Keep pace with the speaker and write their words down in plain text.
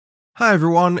Hi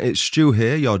everyone, it's Stu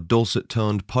here, your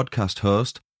dulcet-toned podcast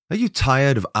host. Are you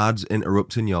tired of ads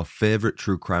interrupting your favourite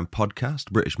true crime podcast,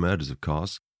 British Murders of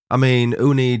course? I mean,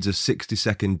 who needs a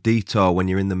 60-second detour when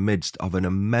you're in the midst of an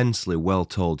immensely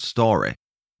well-told story?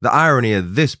 The irony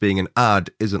of this being an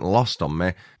ad isn't lost on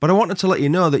me, but I wanted to let you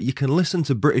know that you can listen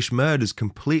to British Murders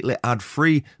completely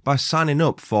ad-free by signing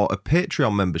up for a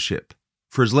Patreon membership.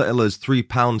 For as little as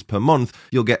 £3 per month,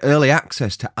 you'll get early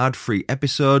access to ad-free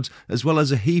episodes, as well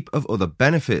as a heap of other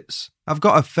benefits. I've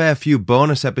got a fair few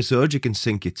bonus episodes you can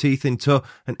sink your teeth into,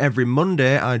 and every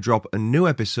Monday I drop a new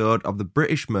episode of the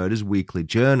British Murders Weekly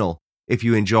Journal. If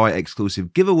you enjoy exclusive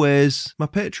giveaways, my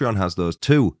Patreon has those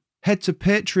too. Head to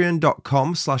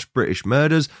patreon.com/British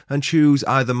Murders and choose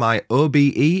either my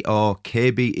OBE or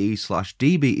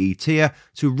KBE/DBE tier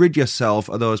to rid yourself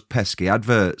of those pesky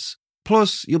adverts.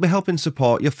 Plus, you'll be helping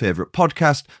support your favourite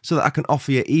podcast so that I can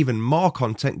offer you even more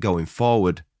content going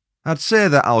forward. I'd say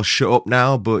that I'll shut up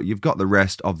now, but you've got the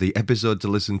rest of the episode to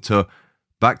listen to.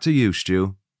 Back to you,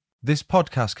 Stu. This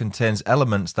podcast contains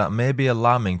elements that may be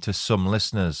alarming to some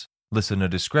listeners. Listener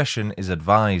discretion is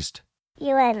advised.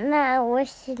 You are now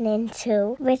listening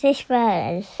to British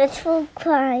Murders, the True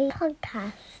Crime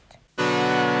Podcast.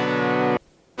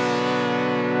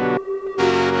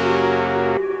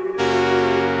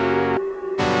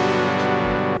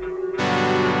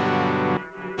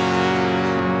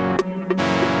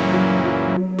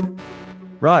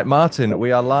 Right, Martin,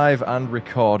 we are live and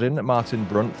recording. Martin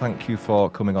Brunt, thank you for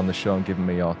coming on the show and giving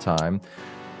me your time.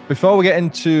 Before we get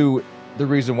into the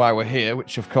reason why we're here,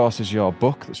 which of course is your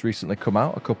book that's recently come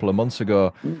out a couple of months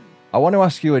ago, I want to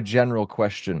ask you a general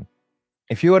question.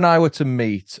 If you and I were to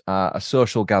meet at a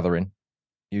social gathering,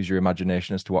 use your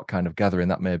imagination as to what kind of gathering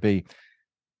that may be,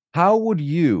 how would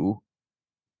you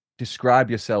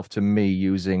describe yourself to me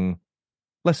using,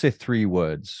 let's say, 3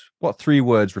 words? What 3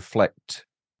 words reflect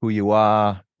who you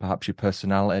are, perhaps your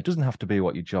personality? It doesn't have to be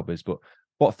what your job is, but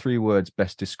what 3 words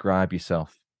best describe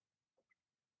yourself?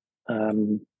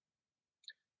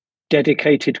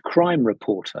 Dedicated crime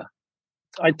reporter.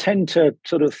 I tend to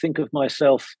sort of think of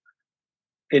myself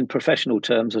in professional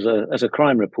terms as a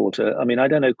crime reporter. I mean, I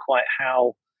don't know quite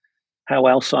how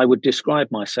else I would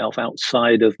describe myself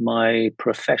outside of my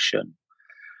profession.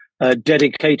 A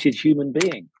dedicated human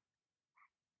being.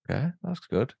 Okay, that's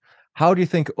good. How do you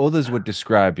think others would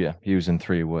describe you using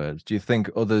 3 words? Do you think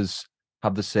others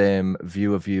have the same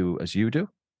view of you as you do?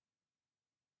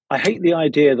 I hate the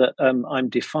idea that I'm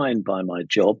defined by my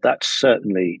job. That's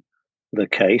certainly the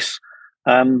case.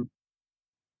 All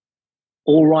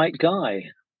right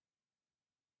guy.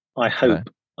 I hope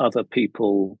other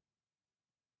people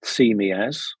see me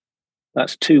as.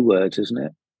 That's 2 words, isn't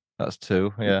it? That's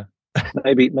 2, yeah.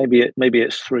 Maybe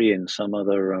it's 3 in some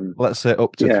other. Let's say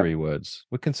up to 3 words.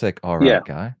 We can say all right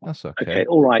guy. That's okay. Okay,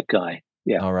 all right guy.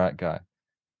 Yeah. All right guy.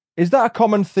 Is that a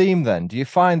common theme then? Do you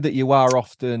find that you are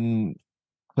often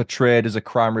portrayed as a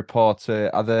crime reporter?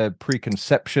 Are there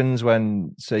preconceptions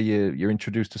when, say, you're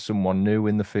introduced to someone new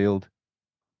in the field?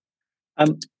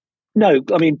 No,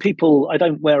 I mean, I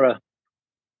don't wear a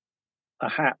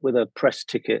hat with a press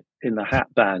ticket in the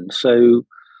hat band. So,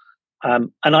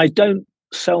 and I don't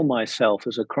sell myself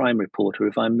as a crime reporter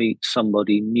if I meet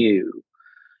somebody new.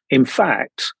 In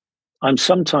fact, I'm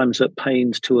sometimes at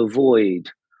pains to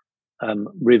avoid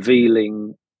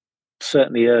revealing,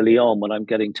 certainly early on when I'm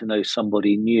getting to know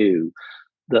somebody new,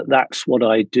 that's what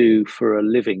I do for a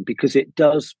living, because it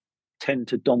does tend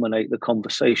to dominate the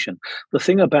conversation. The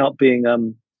thing about being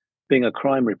a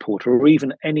crime reporter, or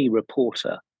even any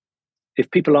reporter, if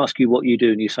people ask you what you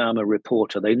do and you say I'm a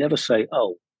reporter, they never say,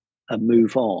 oh, and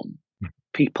move on.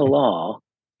 People are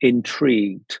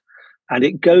intrigued, and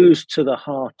it goes to the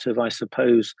heart of, I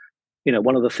suppose,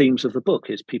 one of the themes of the book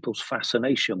is people's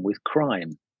fascination with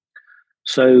crime.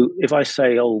 So if I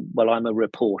say, oh, well, I'm a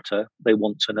reporter, they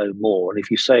want to know more. And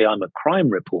if you say I'm a crime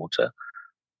reporter,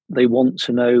 they want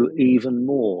to know even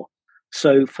more.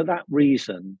 So for that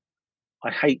reason,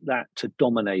 I hate that to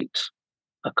dominate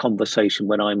a conversation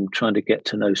when I'm trying to get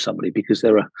to know somebody, because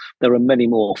there are many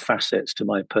more facets to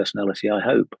my personality, I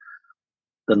hope,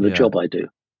 than the job I do.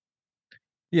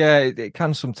 Yeah, it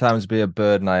can sometimes be a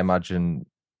burden, I imagine,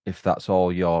 if that's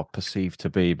all you're perceived to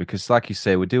be, because like you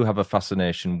say, we do have a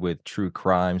fascination with true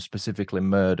crime, specifically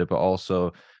murder, but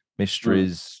also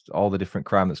mysteries, all the different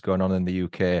crime that's going on in the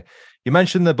UK. You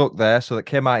mentioned the book there, so that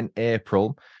came out in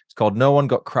April. It's called No One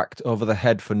Got Cracked Over the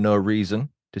Head for No Reason,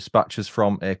 Dispatches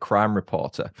from a Crime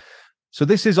Reporter. So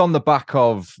this is on the back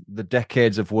of the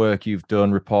decades of work you've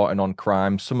done reporting on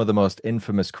crime, some of the most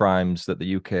infamous crimes that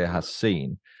the UK has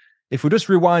seen. If we just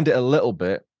rewind it a little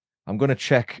bit, I'm going to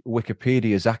check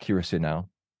Wikipedia's accuracy now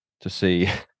to see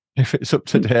if it's up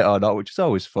to date or not, which is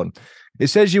always fun. It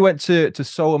says you went to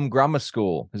Soham Grammar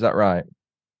School. Is that right?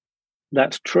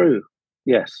 That's true.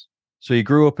 Yes. So you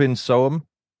grew up in Soham?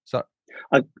 Is that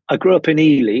I grew up in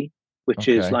Ely, which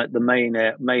is okay? like the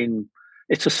main.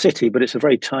 It's a city, but it's a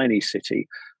very tiny city.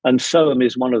 And Soham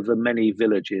is one of the many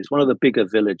villages, one of the bigger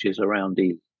villages around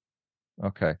Ely.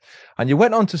 Okay. And you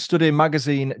went on to study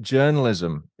magazine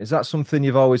journalism. Is that something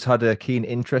you've always had a keen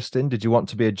interest in? Did you want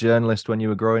to be a journalist when you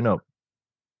were growing up?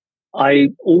 I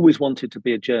always wanted to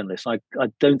be a journalist. I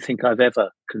don't think I've ever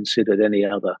considered any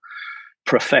other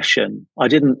profession. I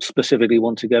didn't specifically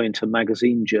want to go into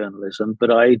magazine journalism, but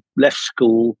I left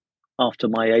school after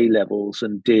my A levels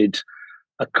and did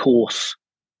a course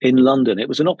in London. It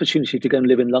was an opportunity to go and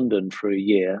live in London for a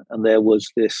year, and there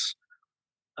was this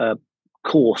uh,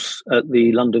 course at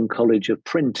the London College of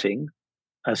Printing,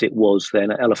 as it was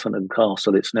then at Elephant and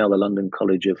Castle. It's now the London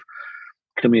College of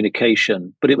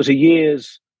Communication, but it was a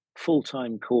year's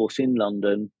full-time course in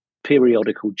London,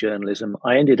 periodical journalism.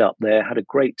 I ended up there, had a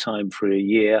great time for a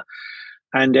year,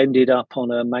 and ended up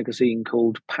on a magazine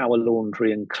called Power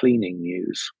Laundry and Cleaning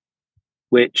News,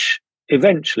 which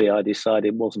eventually I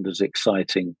decided wasn't as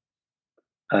exciting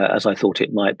as I thought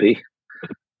it might be.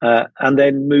 And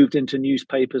then moved into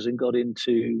newspapers and got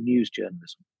into news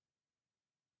journalism.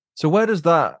 So where does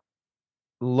that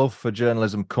love for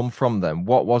journalism come from then?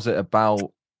 What was it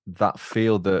about that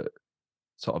field that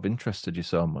sort of interested you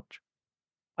so much?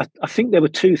 I think there were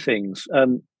two things.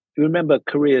 You remember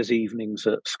careers evenings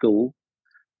at school?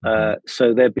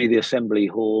 So there'd be the assembly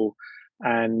hall,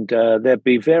 and there'd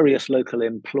be various local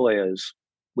employers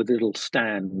with little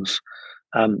stands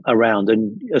around.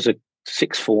 And as a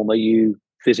sixth former, you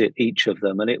visit each of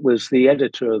them. And it was the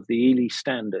editor of the Ely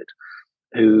Standard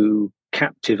who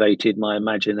captivated my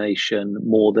imagination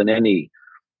more than any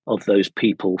of those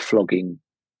people flogging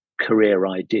career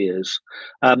ideas.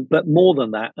 But more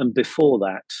than that, and before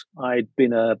that, I'd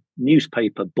been a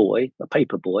newspaper boy, a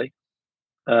paper boy,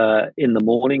 in the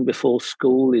morning before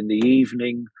school, in the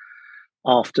evening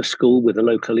after school with a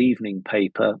local evening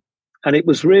paper. And it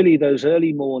was really those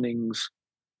early mornings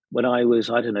when I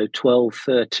was, I don't know, 12,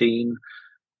 13,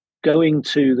 going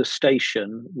to the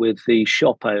station with the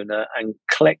shop owner and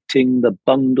collecting the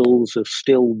bundles of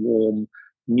still warm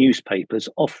newspapers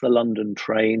off the London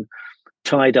train,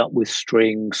 tied up with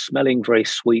string, smelling very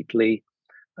sweetly.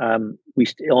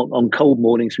 On cold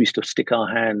mornings, we used to stick our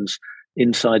hands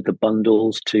inside the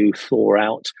bundles to thaw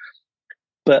out.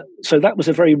 But so that was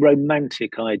a very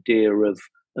romantic idea of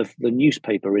the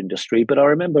newspaper industry. But I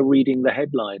remember reading the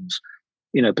headlines,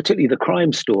 particularly the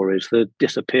crime stories. The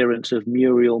disappearance of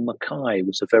Muriel Mackay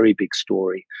was a very big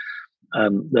story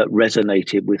that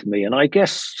resonated with me. And I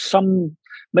guess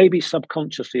maybe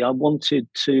subconsciously, I wanted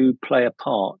to play a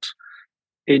part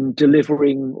in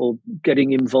delivering or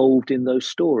getting involved in those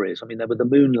stories. I mean, there were the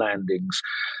moon landings.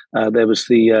 There was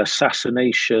the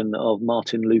assassination of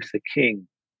Martin Luther King.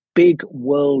 Big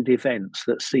world events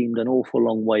that seemed an awful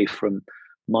long way from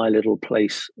my little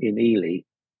place in Ely.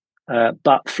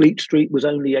 But Fleet Street was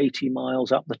only 80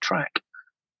 miles up the track,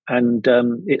 and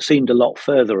it seemed a lot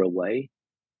further away.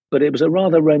 But it was a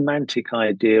rather romantic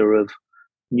idea of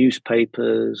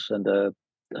newspapers and a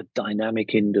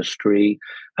dynamic industry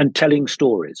and telling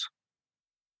stories.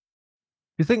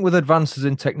 Do you think with advances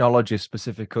in technology,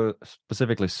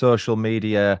 specifically social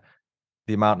media,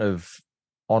 the amount of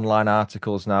online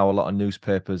articles now, a lot of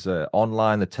newspapers are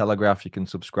online, the Telegraph, you can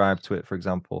subscribe to it, for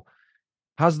example.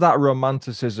 Has that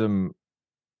romanticism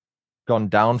gone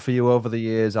down for you over the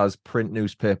years as print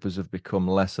newspapers have become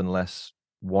less and less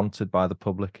wanted by the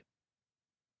public?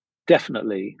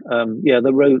 Definitely.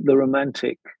 The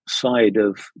romantic side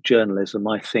of journalism,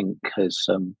 I think,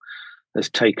 has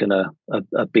taken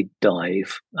a big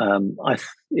dive.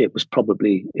 It was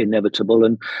probably inevitable,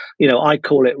 and I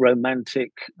call it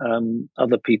romantic.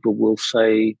 Other people will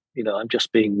say, I'm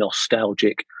just being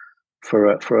nostalgic for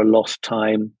a lost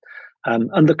time.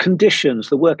 And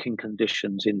the working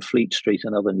conditions in Fleet Street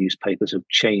and other newspapers have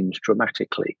changed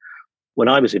dramatically. When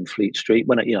I was in Fleet Street,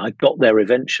 when I got there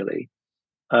eventually,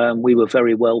 we were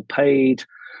very well paid.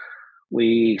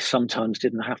 We sometimes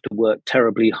didn't have to work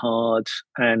terribly hard,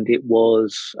 and it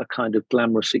was a kind of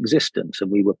glamorous existence,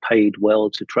 and we were paid well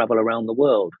to travel around the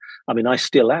world. I mean, I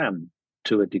still am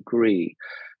to a degree,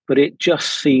 but it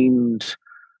just seemed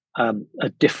a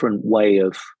different way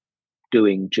of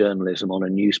doing journalism on a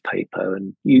newspaper.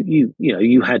 And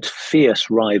you had fierce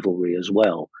rivalry as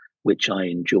well, which I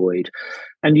enjoyed.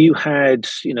 And you had,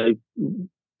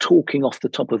 talking off the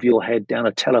top of your head down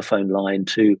a telephone line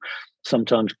to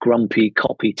sometimes grumpy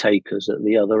copy takers at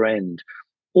the other end.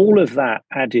 All of that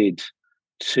added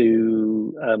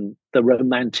to the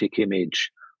romantic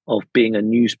image of being a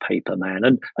newspaper man.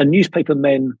 And newspaper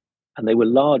men, and they were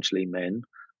largely men,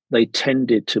 they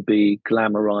tended to be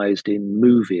glamorized in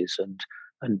movies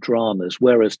and dramas,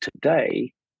 whereas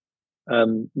today,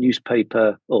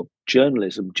 newspaper or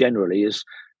journalism generally is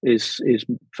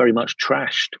very much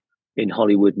trashed in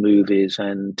Hollywood movies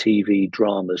and TV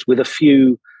dramas, with a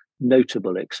few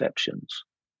notable exceptions.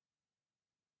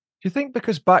 Do you think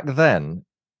because back then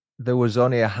there was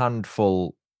only a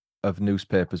handful of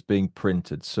newspapers being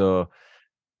printed, so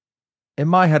in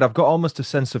my head I've got almost a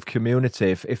sense of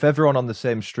community. If everyone on the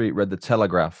same street read the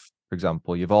Telegraph, for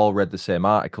example, you've all read the same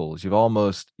articles. You're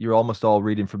almost all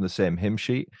reading from the same hymn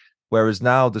sheet. Whereas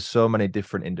now there's so many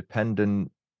different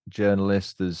independent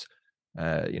journalists. There's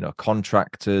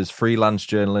contractors, freelance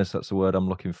journalists. That's the word I'm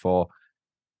looking for.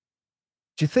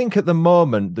 Do you think at the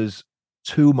moment there's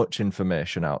too much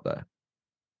information out there?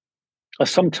 I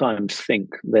sometimes think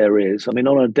there is. I mean,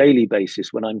 on a daily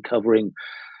basis, when I'm covering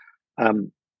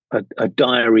a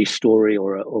diary story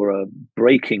or a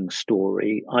breaking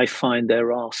story, I find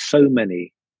there are so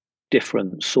many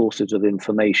different sources of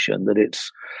information that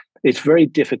it's very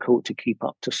difficult to keep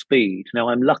up to speed. Now,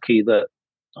 I'm lucky that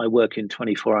I work in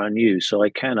 24-hour news, so I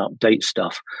can update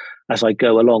stuff as I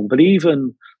go along. But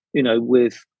even,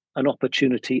 with an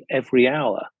opportunity every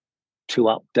hour to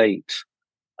update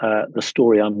the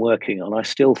story I'm working on, I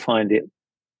still find it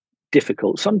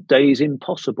difficult, some days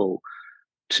impossible,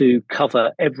 to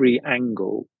cover every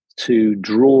angle, to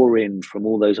draw in from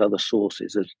all those other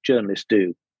sources, as journalists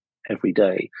do every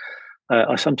day.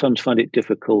 I sometimes find it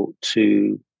difficult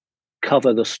to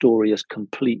cover the story as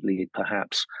completely,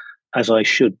 perhaps, as I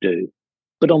should do.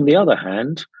 But on the other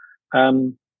hand,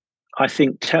 I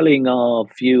think telling our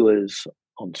viewers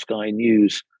on Sky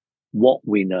News what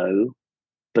we know,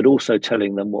 but also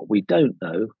telling them what we don't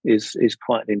know, is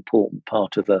quite an important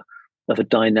part of a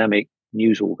dynamic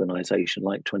news organisation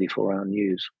like 24-hour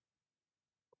news.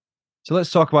 So let's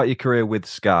talk about your career with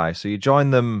Sky. So you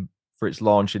joined them for its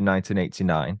launch in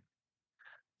 1989,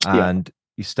 and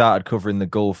you started covering the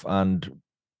Gulf and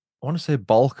I want to say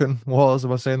Balkan Wars.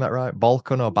 Am I saying that right?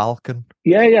 Balkan or Balkan?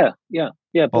 Yeah.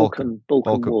 Balkan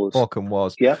Wars. Balkan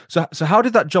Wars. Yeah. So how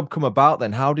did that job come about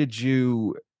then? How did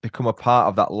you become a part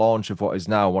of that launch of what is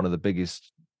now one of the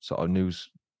biggest sort of news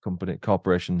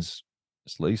corporations,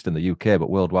 at least in the UK, but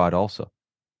worldwide also?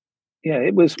 Yeah,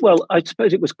 it was. Well, I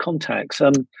suppose it was contacts,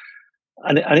 and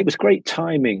it was great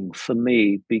timing for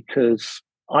me because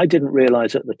I didn't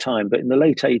realise at the time, but in the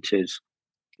late 80s,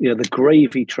 the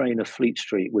gravy train of Fleet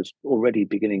Street was already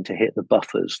beginning to hit the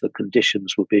buffers. The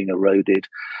conditions were being eroded.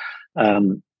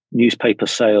 Newspaper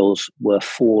sales were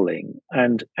falling.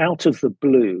 And out of the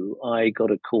blue, I got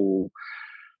a call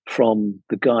from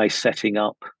the guy setting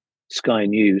up Sky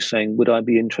News saying, would I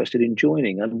be interested in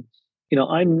joining? And,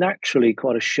 I'm naturally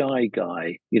quite a shy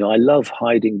guy. I love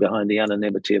hiding behind the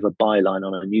anonymity of a byline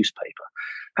on a newspaper.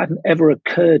 Hadn't ever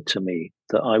occurred to me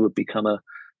that I would become a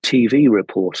TV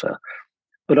reporter.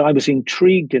 But I was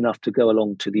intrigued enough to go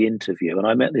along to the interview, and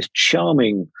I met this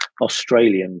charming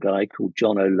Australian guy called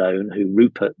John O'Lone, who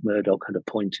Rupert Murdoch had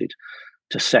appointed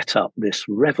to set up this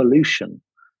revolution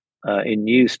in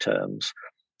news terms.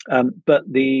 But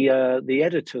the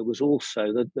editor was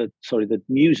also the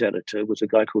news editor was a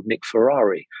guy called Nick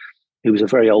Ferrari, who was a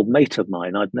very old mate of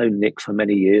mine. I'd known Nick for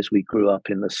many years. We grew up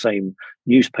in the same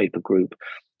newspaper group.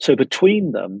 So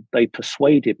between them, they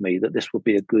persuaded me that this would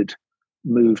be a good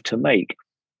move to make.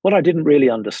 What I didn't really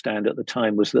understand at the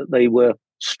time was that they were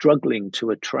struggling to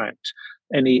attract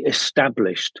any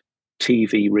established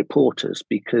TV reporters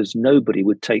because nobody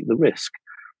would take the risk.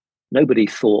 Nobody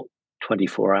thought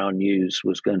 24-hour news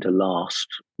was going to last.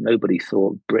 Nobody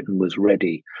thought Britain was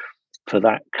ready for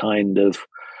that kind of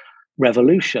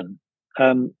revolution.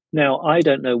 Now, I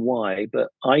don't know why, but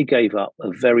I gave up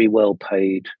a very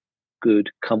well-paid,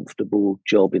 good, comfortable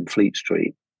job in Fleet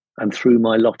Street and threw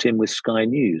my lot in with Sky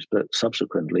News. But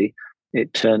subsequently,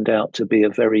 it turned out to be a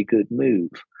very good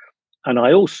move. And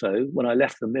I also, when I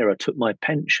left the Mirror, took my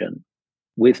pension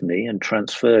with me and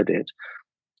transferred it.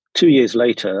 2 years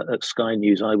later, at Sky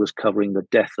News, I was covering the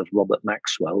death of Robert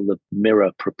Maxwell, the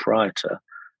Mirror proprietor,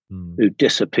 who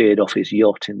disappeared off his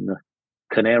yacht in the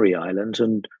Canary Islands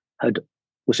and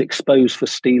was exposed for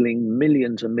stealing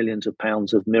millions and millions of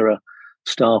pounds of Mirror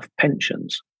staff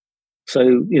pensions.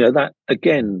 So, that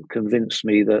again convinced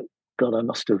me that, God, I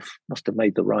must have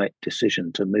made the right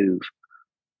decision to move.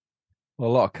 Well,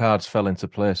 a lot of cards fell into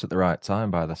place at the right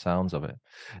time by the sounds of it.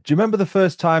 Do you remember the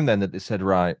first time then that they said,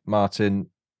 right, Martin,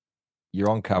 you're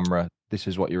on camera, this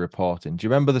is what you're reporting? Do you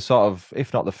remember the sort of,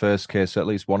 if not the first case, at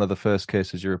least one of the first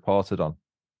cases you reported on?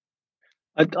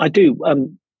 I do.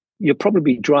 You're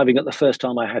probably driving at the first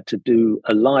time I had to do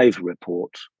a live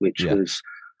report, which Yeah. was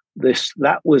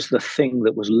that was the thing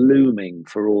that was looming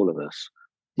for all of us.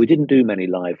 We didn't do many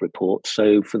live reports,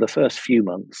 so for the first few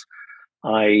months,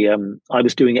 I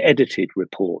was doing edited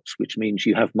reports, which means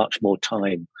you have much more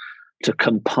time to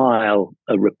compile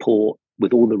a report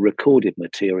with all the recorded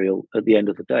material at the end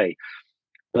of the day.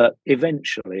 But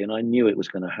eventually, and I knew it was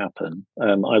going to happen,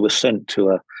 I was sent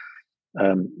to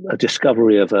a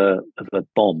discovery of a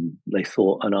bomb. They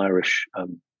thought an Irish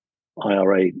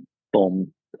IRA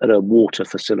bomb at a water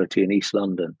facility in East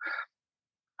London.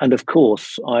 And of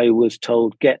course, I was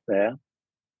told, get there,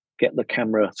 get the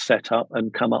camera set up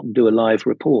and come up and do a live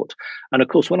report. And of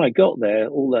course, when I got there,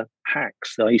 all the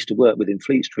hacks that I used to work with in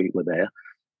Fleet Street were there,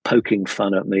 poking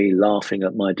fun at me, laughing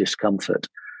at my discomfort.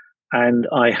 And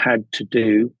I had to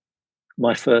do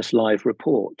my first live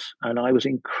report. And I was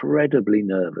incredibly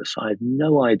nervous. I had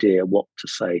no idea what to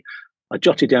say. I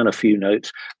jotted down a few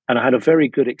notes, and I had a very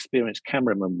good experienced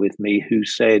cameraman with me who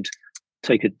said,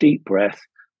 take a deep breath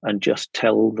and just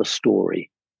tell the story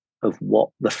of what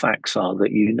the facts are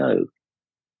that you know.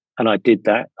 And I did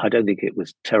that. I don't think it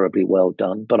was terribly well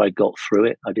done, but I got through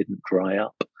it. I didn't dry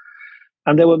up.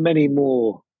 And there were many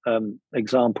more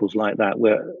examples like that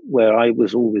where I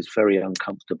was always very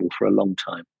uncomfortable for a long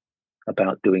time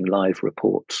about doing live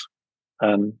reports.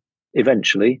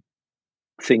 Eventually,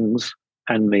 things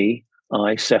and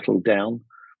I settled down,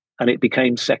 and it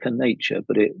became second nature,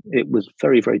 but it was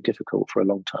very, very difficult for a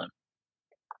long time.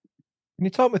 Can you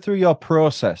talk me through your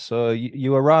process? So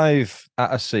you arrive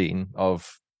at a scene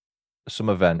of some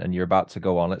event and you're about to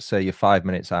go on. Let's say you're 5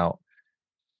 minutes out.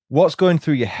 What's going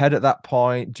through your head at that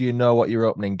point? Do you know what your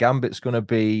opening gambit's going to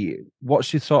be?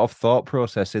 What's your sort of thought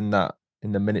process in the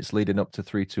minutes leading up to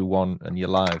 3, 2, 1 and you're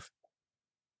live?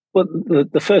 Well,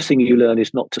 the first thing you learn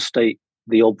is not to state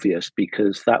the obvious,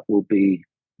 because that will be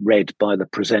read by the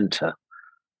presenter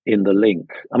in the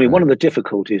link. I mean, One of the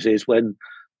difficulties is when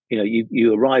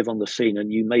you arrive on the scene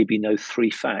and you maybe know 3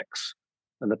 facts,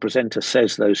 and the presenter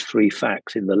says those 3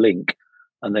 facts in the link,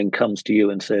 and then comes to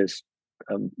you and says,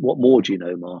 "What more do you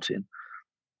know, Martin?"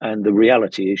 And the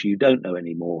reality is you don't know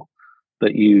any more,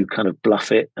 but you kind of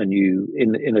bluff it, and you,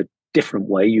 in a different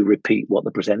way, you repeat what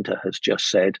the presenter has just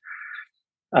said.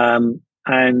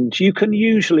 And you can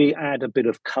usually add a bit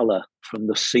of color from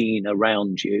the scene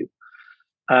around you.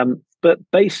 But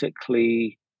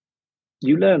basically,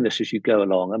 you learn this as you go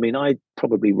along. I mean, I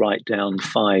probably write down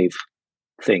 5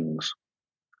 things,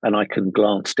 and I can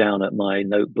glance down at my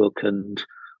notebook, and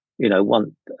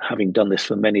having done this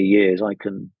for many years, I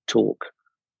can talk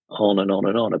on and on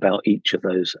and on about each of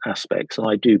those aspects. And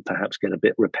I do perhaps get a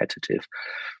bit repetitive,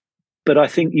 but I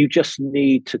think you just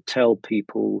need to tell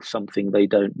people something they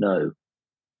don't know.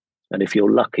 And if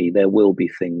you're lucky, there will be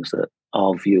things that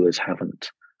our viewers haven't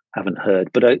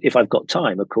heard. But if I've got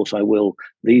time, of course, I will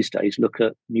these days look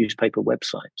at newspaper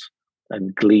websites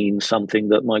and glean something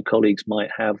that my colleagues might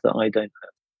have that I don't have.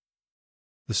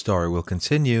 The story will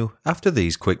continue after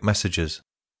these quick messages.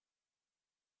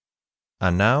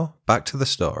 And now, back to the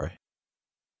story.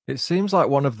 It seems like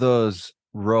one of those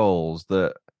roles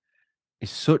that is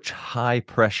such high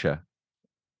pressure.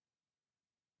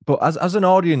 But as an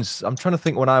audience, I'm trying to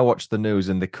think when I watch the news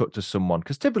and they cut to someone,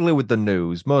 because typically with the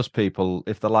news, most people,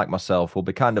 if they're like myself, will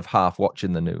be kind of half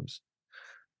watching the news.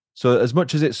 So as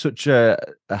much as it's such a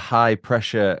high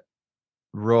pressure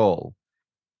role,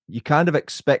 you kind of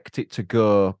expect it to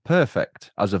go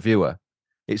perfect as a viewer.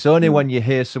 It's only when you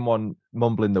hear someone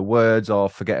mumbling the words or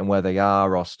forgetting where they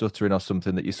are or stuttering or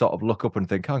something that you sort of look up and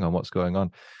think, hang on, what's going on?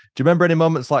 Do you remember any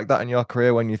moments like that in your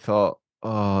career when you thought,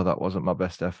 oh, that wasn't my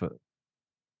best effort?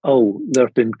 Oh, there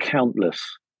have been countless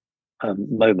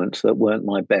moments that weren't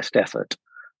my best effort.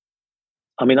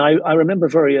 I mean, I remember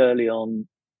very early on,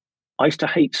 I used to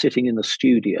hate sitting in the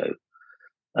studio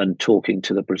and talking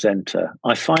to the presenter.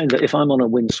 I find that if I'm on a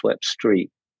windswept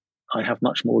street, I have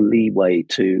much more leeway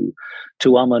to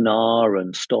and ah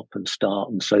and stop and start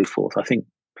and so forth. I think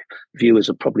viewers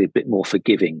are probably a bit more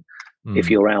forgiving if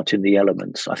you're out in the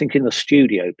elements. I think in the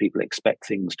studio, people expect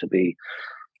things to be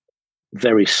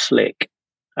very slick,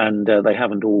 and they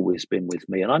haven't always been with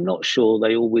me. And I'm not sure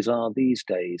they always are these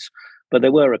days. But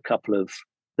there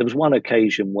was one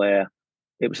occasion where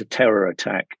it was a terror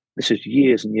attack. This is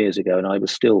years and years ago, and I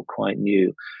was still quite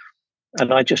new.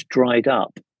 And I just dried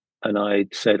up, and I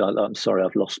said, I'm sorry,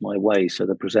 I've lost my way. So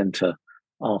the presenter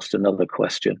asked another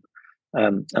question,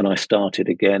 and I started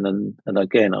again. And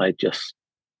again, I just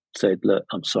said, look,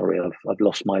 I'm sorry, I've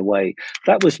lost my way.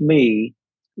 That was me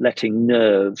letting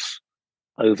nerves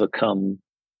overcome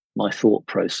my thought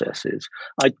processes.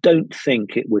 I don't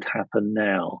think it would happen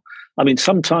now. I mean,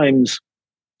 sometimes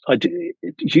I do.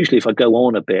 Usually, if I go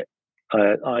on a bit,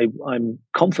 I'm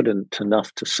confident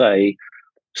enough to say,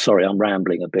 "Sorry, I'm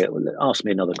rambling a bit. Ask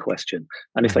me another question."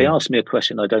 And if they ask me a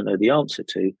question I don't know the answer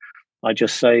to, I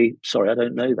just say, "Sorry, I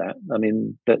don't know that. I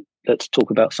mean, let's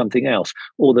talk about something else."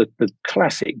 Or the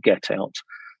classic get out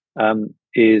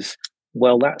is,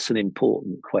 "Well, that's an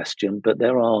important question, but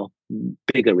there are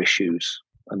bigger issues,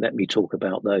 and let me talk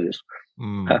about those."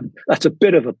 That's a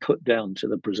bit of a put down to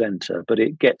the presenter, but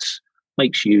it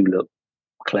makes you look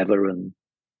clever and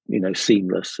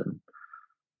seamless,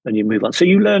 and you move on. So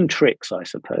you learn tricks, I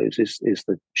suppose, is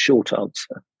the short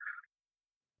answer.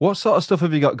 What sort of stuff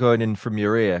have you got going in from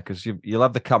your ear? Because you'll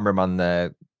have the cameraman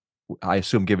there, I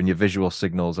assume, giving you visual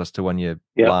signals as to when you're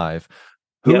live.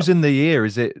 Who's in the ear?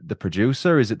 Is it the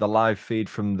producer? Is it the live feed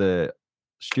from the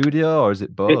studio, or is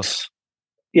it both?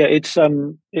 It's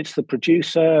the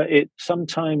producer. It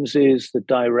sometimes is the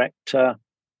director.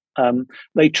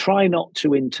 They try not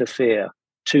to interfere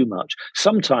too much.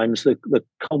 Sometimes the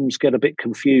comms get a bit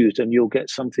confused and you'll get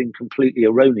something completely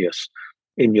erroneous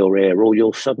in your ear, or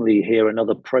you'll suddenly hear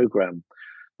another program.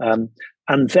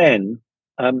 And then,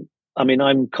 I mean,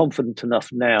 I'm confident enough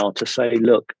now to say,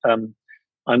 look,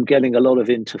 I'm getting a lot of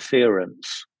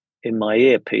interference in my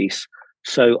earpiece,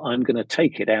 so I'm going to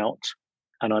take it out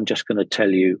and I'm just going to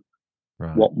tell you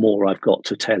what more I've got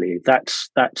to tell you. That's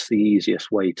the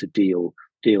easiest way to deal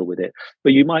with it.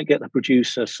 But you might get the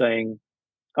producer saying,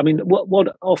 I mean,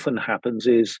 what often happens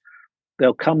is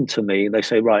they'll come to me, they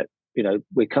say, right,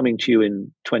 we're coming to you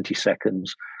in 20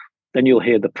 seconds. Then you'll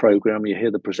hear the program, you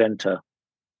hear the presenter.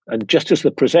 And just as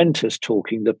the presenter's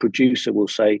talking, the producer will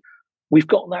say, we've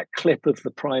got that clip of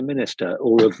the Prime Minister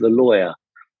or of the lawyer.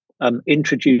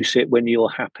 Introduce it when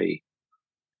you're happy.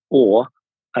 Or,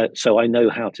 so I know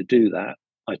how to do that.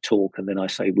 I talk and then I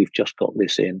say, we've just got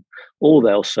this in. Or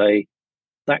they'll say,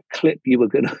 that clip you were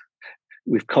going to,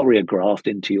 we've choreographed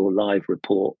into your live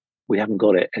report. We haven't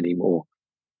got it anymore.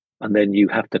 And then you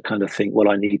have to kind of think, well,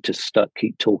 I need to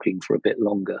keep talking for a bit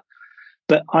longer.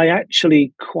 But I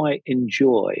actually quite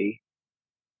enjoy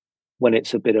when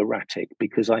it's a bit erratic,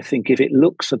 because I think if it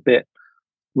looks a bit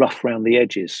rough around the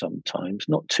edges sometimes,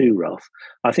 not too rough,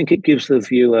 I think it gives the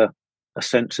viewer a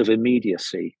sense of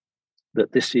immediacy,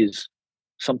 that this is,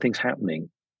 something's happening,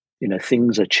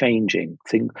 things are changing,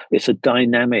 it's a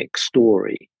dynamic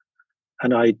story.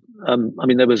 And I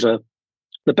mean,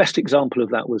 the best example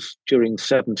of that was during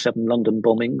 7/7 London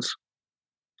bombings,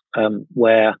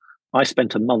 where I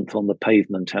spent a month on the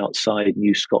pavement outside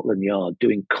New Scotland Yard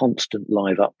doing constant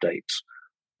live updates.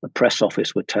 The press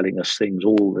office were telling us things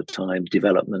all the time,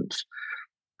 developments.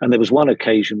 And there was one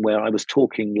occasion where I was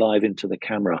talking live into the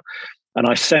camera and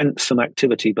I sensed some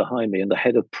activity behind me, and the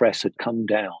head of press had come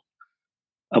down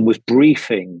and was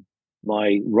briefing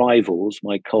my rivals,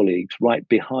 my colleagues, right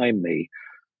behind me.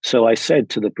 So I said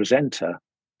to the presenter,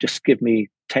 just give me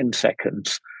 10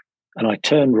 seconds. And I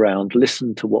turned around,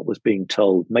 listened to what was being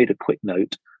told, made a quick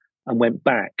note, and went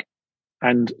back.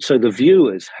 And so the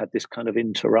viewers had this kind of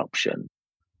interruption,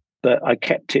 but I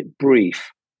kept it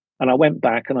brief. And I went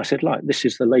back and I said, like, this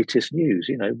is the latest news.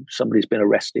 Somebody's been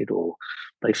arrested or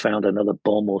they found another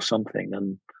bomb or something.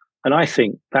 And I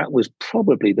think that was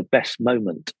probably the best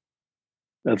moment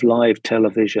of live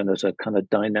television as a kind of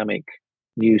dynamic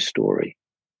news story.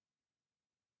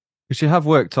 Because you have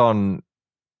worked on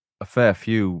a fair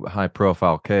few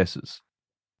high-profile cases.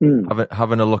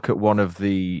 Having a look at one of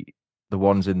the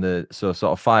ones sort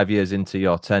of 5 years into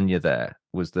your tenure there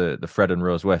was the Fred and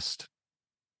Rose West.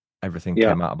 Everything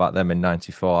came out about them in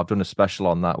 '94. I've done a special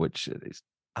on that, which is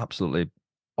absolutely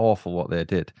awful what they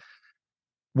did.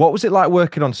 What was it like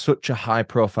working on such a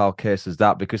high-profile case as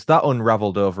that? Because that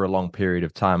unravelled over a long period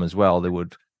of time as well. They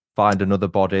would find another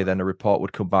body, then a report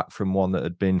would come back from one that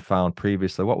had been found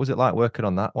previously. What was it like working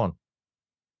on that one?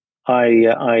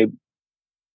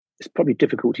 It's probably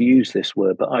difficult to use this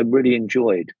word, but I really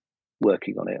enjoyed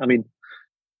working on it. I mean,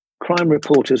 crime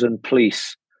reporters and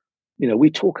police, we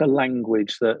talk a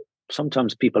language that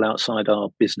sometimes people outside our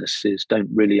businesses don't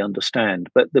really understand.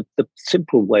 But the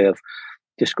simple way of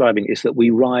describing it is that we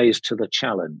rise to the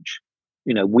challenge.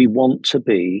 We want to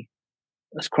be,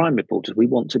 as crime reporters, we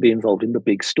want to be involved in the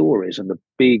big stories, and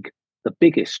the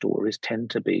biggest stories tend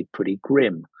to be pretty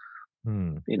grim.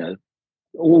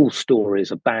 All stories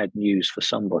are bad news for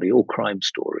somebody, all crime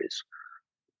stories.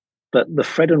 But the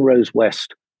Fred and Rose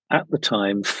West at the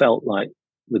time felt like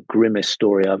the grimmest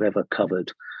story I've ever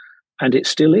covered. And it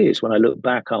still is. When I look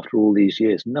back after all these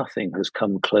years, nothing has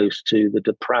come close to the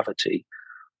depravity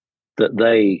that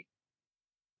they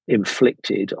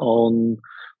inflicted on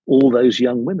all those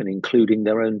young women, including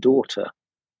their own daughter.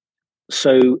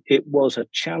 So it was a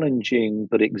challenging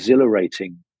but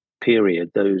exhilarating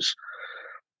period. Those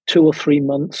 2 or 3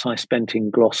 months I spent in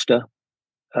Gloucester,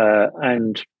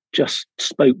 and just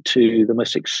spoke to the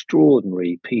most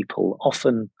extraordinary people,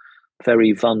 often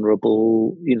very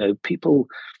vulnerable, people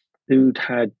who'd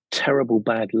had terrible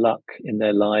bad luck in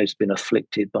their lives, been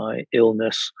afflicted by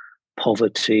illness,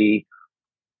 poverty,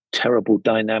 terrible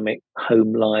dynamic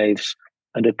home lives,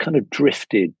 and had kind of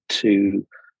drifted to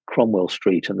Cromwell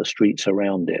Street and the streets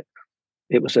around it.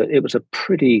 It was a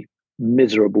pretty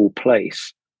miserable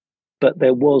place, but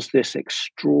there was this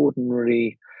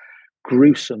extraordinary,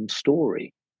 gruesome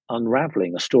story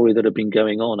unraveling, a story that had been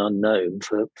going on unknown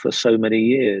for so many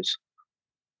years.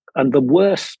 And the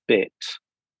worst bit,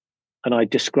 and I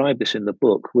describe this in the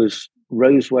book, was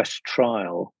Rose West's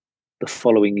trial the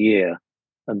following year,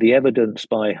 and the evidence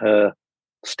by her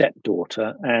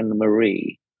stepdaughter, Anne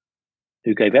Marie,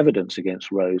 who gave evidence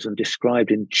against Rose and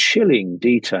described in chilling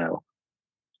detail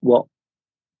what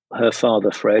her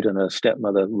father, Fred, and her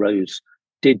stepmother, Rose,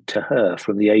 did to her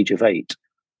from the age of 8,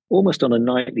 almost on a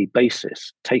nightly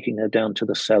basis, taking her down to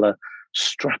the cellar,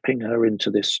 strapping her into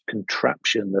this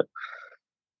contraption that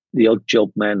the odd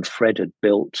job man Fred had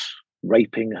built,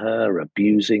 raping her,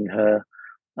 abusing her,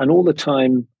 and all the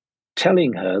time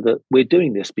telling her that we're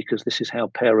doing this because this is how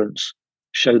parents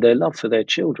show their love for their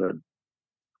children.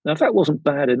 Now, if that wasn't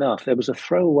bad enough, there was a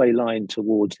throwaway line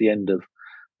towards the end of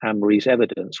Anne-Marie's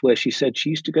evidence where she said she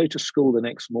used to go to school the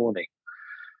next morning,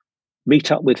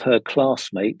 meet up with her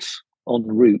classmates en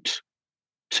route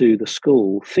to the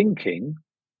school, thinking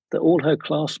that all her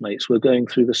classmates were going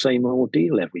through the same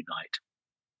ordeal every night.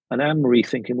 And Anne-Marie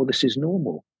thinking, well, this is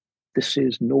normal. This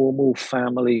is normal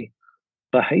family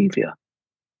behavior.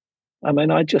 I mean,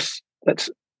 that's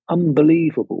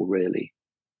unbelievable, really,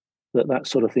 that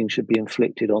sort of thing should be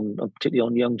inflicted on, particularly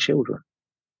on young children.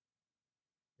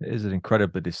 It is an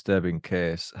incredibly disturbing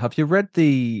case. Have you read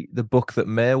the book that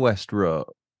Mae West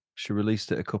wrote? She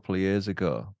released it a couple of years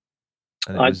ago.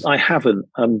 I haven't.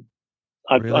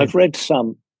 Really? I've read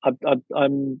some.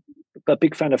 I'm a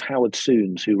big fan of Howard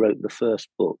Soons, who wrote the first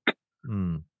book.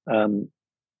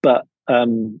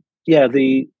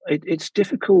 It's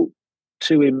difficult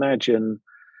to imagine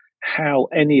how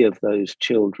any of those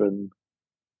children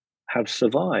have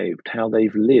survived, how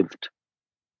they've lived.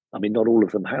 I mean, not all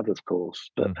of them have, of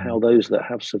course, but how those that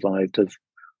have survived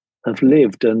have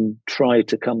lived and tried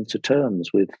to come to terms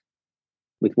with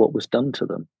what was done to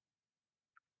them.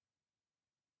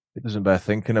 It doesn't bear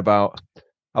thinking about.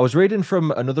 I was reading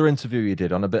from another interview you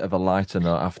did on a bit of a lighter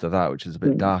note after that, which is a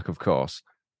bit dark, of course.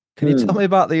 Can you tell me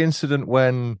about the incident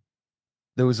when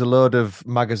there was a load of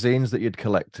magazines that you'd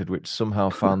collected, which somehow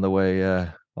found their way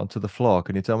onto the floor?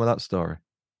 Can you tell me that story?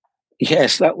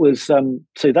 Yes, that was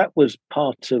that was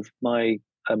part of my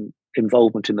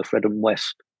involvement in the Fred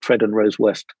and Rose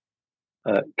West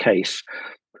case.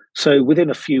 So within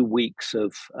a few weeks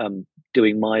of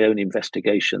doing my own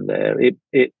investigation there,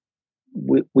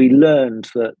 we learned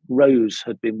that Rose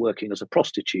had been working as a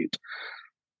prostitute.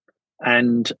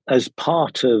 And as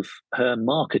part of her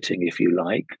marketing, if you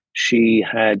like, she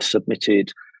had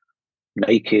submitted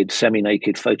naked,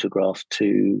 semi-naked photographs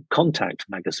to Contact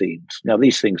magazines. Now,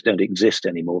 these things don't exist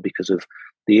anymore because of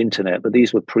the internet, but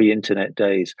these were pre-internet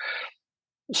days.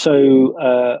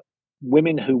 So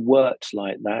women who worked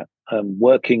like that,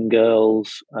 working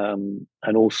girls and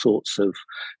all sorts of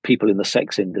people in the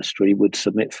sex industry would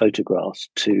submit photographs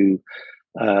to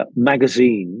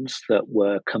magazines that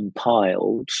were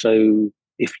compiled. So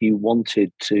if you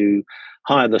wanted to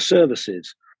hire the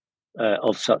services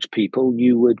of such people,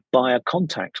 you would buy a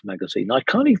Contact magazine. I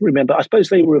can't even remember. I suppose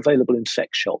they were available in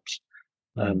sex shops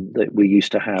that we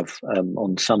used to have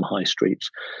on some high streets.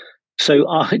 So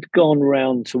I'd gone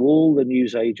round to all the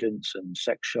newsagents and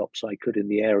sex shops I could in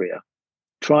the area,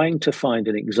 trying to find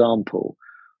an example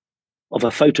of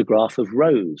a photograph of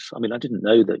Rose. I mean, I didn't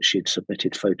know that she'd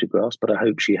submitted photographs, but I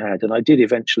hope she had. And I did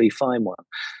eventually find one.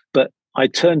 But I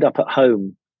turned up at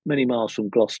home many miles from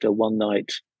Gloucester one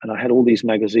night, and I had all these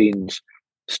magazines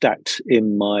stacked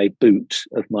in my boot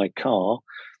of my car.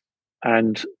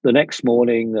 And the next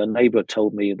morning, a neighbour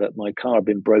told me that my car had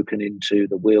been broken into,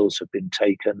 the wheels had been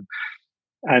taken,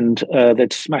 and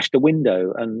they'd smashed a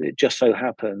window. And it just so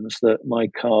happens that my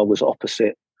car was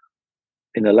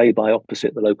in a lay-by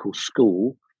opposite the local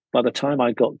school. By the time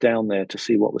I got down there to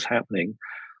see what was happening,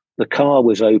 the car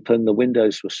was open, the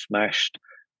windows were smashed,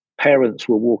 parents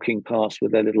were walking past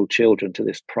with their little children to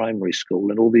this primary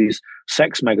school, and all these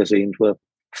sex magazines were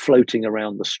floating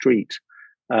around the street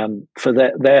for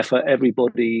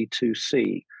everybody to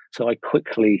see. So I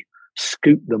quickly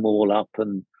scooped them all up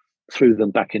and threw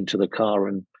them back into the car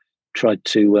and tried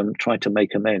to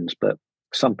make amends. But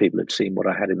some people had seen what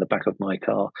I had in the back of my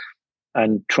car,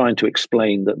 and trying to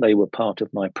explain that they were part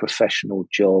of my professional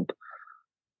job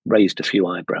raised a few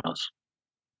eyebrows.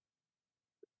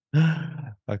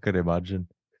 I could imagine.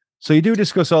 So you do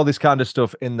discuss all this kind of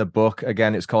stuff in the book.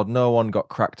 Again, it's called No One Got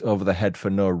Cracked Over the Head for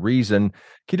No Reason. Can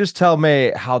you just tell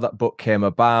me how that book came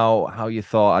about, how you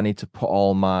thought I need to put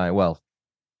all my, well,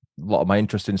 a lot of my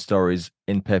interesting stories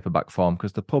in paperback form,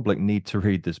 because the public need to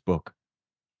read this book?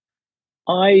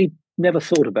 I never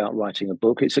thought about writing a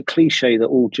book. It's a cliche that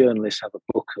all journalists have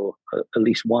a book or at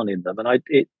least one in them. And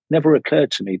it never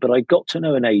occurred to me, but I got to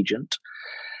know an agent.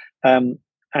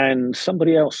 And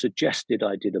somebody else suggested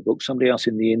I did a book, somebody else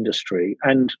in the industry.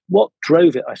 And what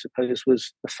drove it, I suppose,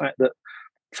 was the fact that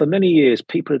for many years,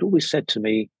 people had always said to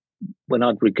me, when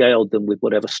I'd regaled them with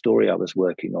whatever story I was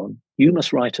working on, you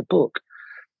must write a book.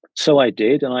 So I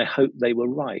did, and I hope they were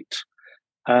right.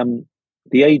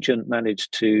 The agent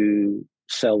managed to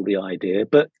sell the idea,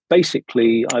 but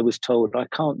basically I was told I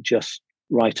can't just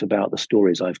write about the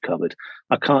stories I've covered.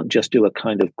 I can't just do a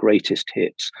kind of greatest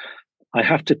hits. I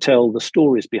have to tell the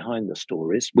stories behind the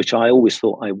stories, which I always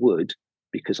thought I would,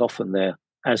 because often they're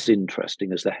as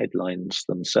interesting as the headlines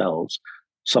themselves,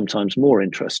 sometimes more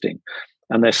interesting.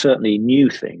 And there's certainly new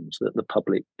things that the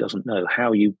public doesn't know,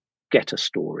 how you get a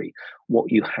story,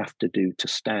 what you have to do to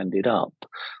stand it up,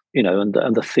 and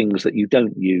the things that you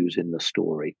don't use in the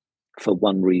story for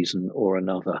one reason or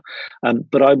another.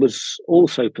 But I was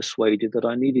also persuaded that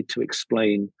I needed to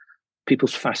explain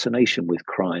people's fascination with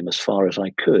crime as far as I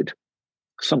could,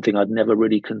 something I'd never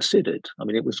really considered. I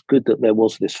mean, it was good that there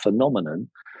was this phenomenon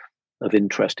of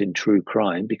interest in true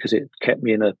crime, because it kept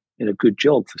me in a good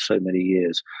job for so many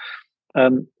years.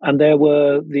 And there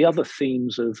were the other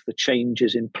themes of the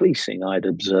changes in policing I'd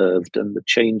observed, and the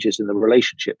changes in the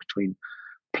relationship between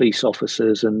police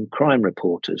officers and crime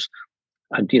reporters.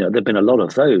 And, there've been a lot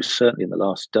of those, certainly in the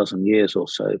last dozen years or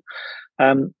so.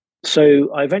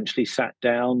 So I eventually sat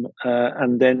down,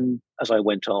 and then as I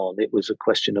went on, it was a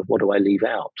question of what do I leave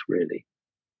out, really?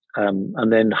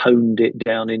 And then honed it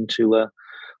down into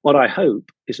what I hope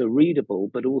is a readable,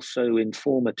 but also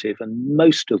informative, and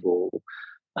most of all,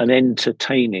 an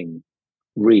entertaining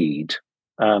read.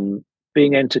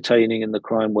 Being entertaining in the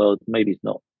crime world maybe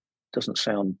doesn't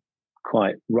sound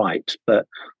quite right, but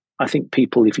I think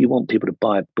if you want people to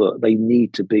buy a book, they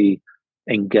need to be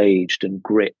engaged and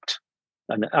gripped.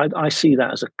 And I see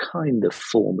that as a kind of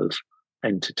form of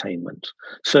entertainment.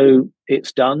 So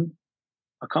it's done.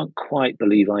 I can't quite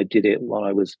believe I did it while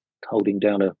I was holding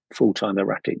down a full-time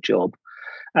erratic job.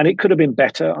 And it could have been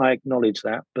better. I acknowledge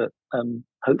that, but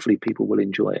hopefully people will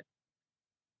enjoy it.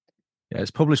 Yeah, it's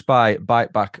published by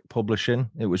Biteback Publishing.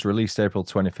 It was released April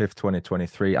 25th,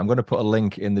 2023. I'm going to put a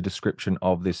link in the description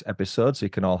of this episode so you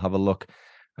can all have a look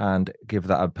and give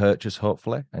that a purchase,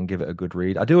 hopefully, and give it a good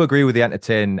read. I do agree with the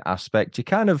entertaining aspect. You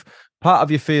kind of, part of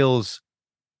you feels,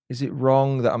 is it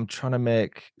wrong that I'm trying to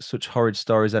make such horrid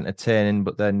stories entertaining,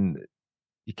 but then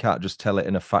you can't just tell it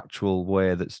in a factual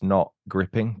way that's not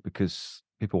gripping, because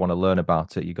people want to learn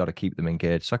about it. You got to keep them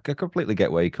engaged. So I completely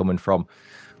get where you're coming from.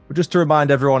 But just to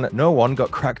remind everyone, No One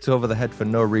Got Cracked Over the Head for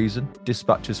No Reason.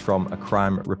 Dispatches from a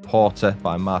Crime Reporter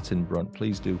by Martin Brunt.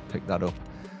 Please do pick that up.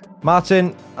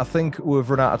 Martin, I think we've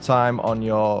run out of time on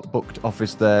your booked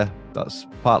office there. That's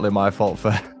partly my fault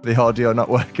for the audio not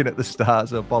working at the start,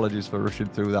 so apologies for rushing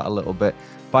through that a little bit.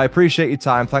 But I appreciate your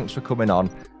time. Thanks for coming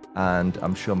on, and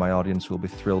I'm sure my audience will be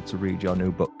thrilled to read your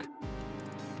new book.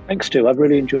 Thanks, Stu. I've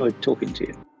really enjoyed talking to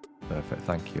you. Perfect.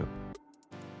 Thank you.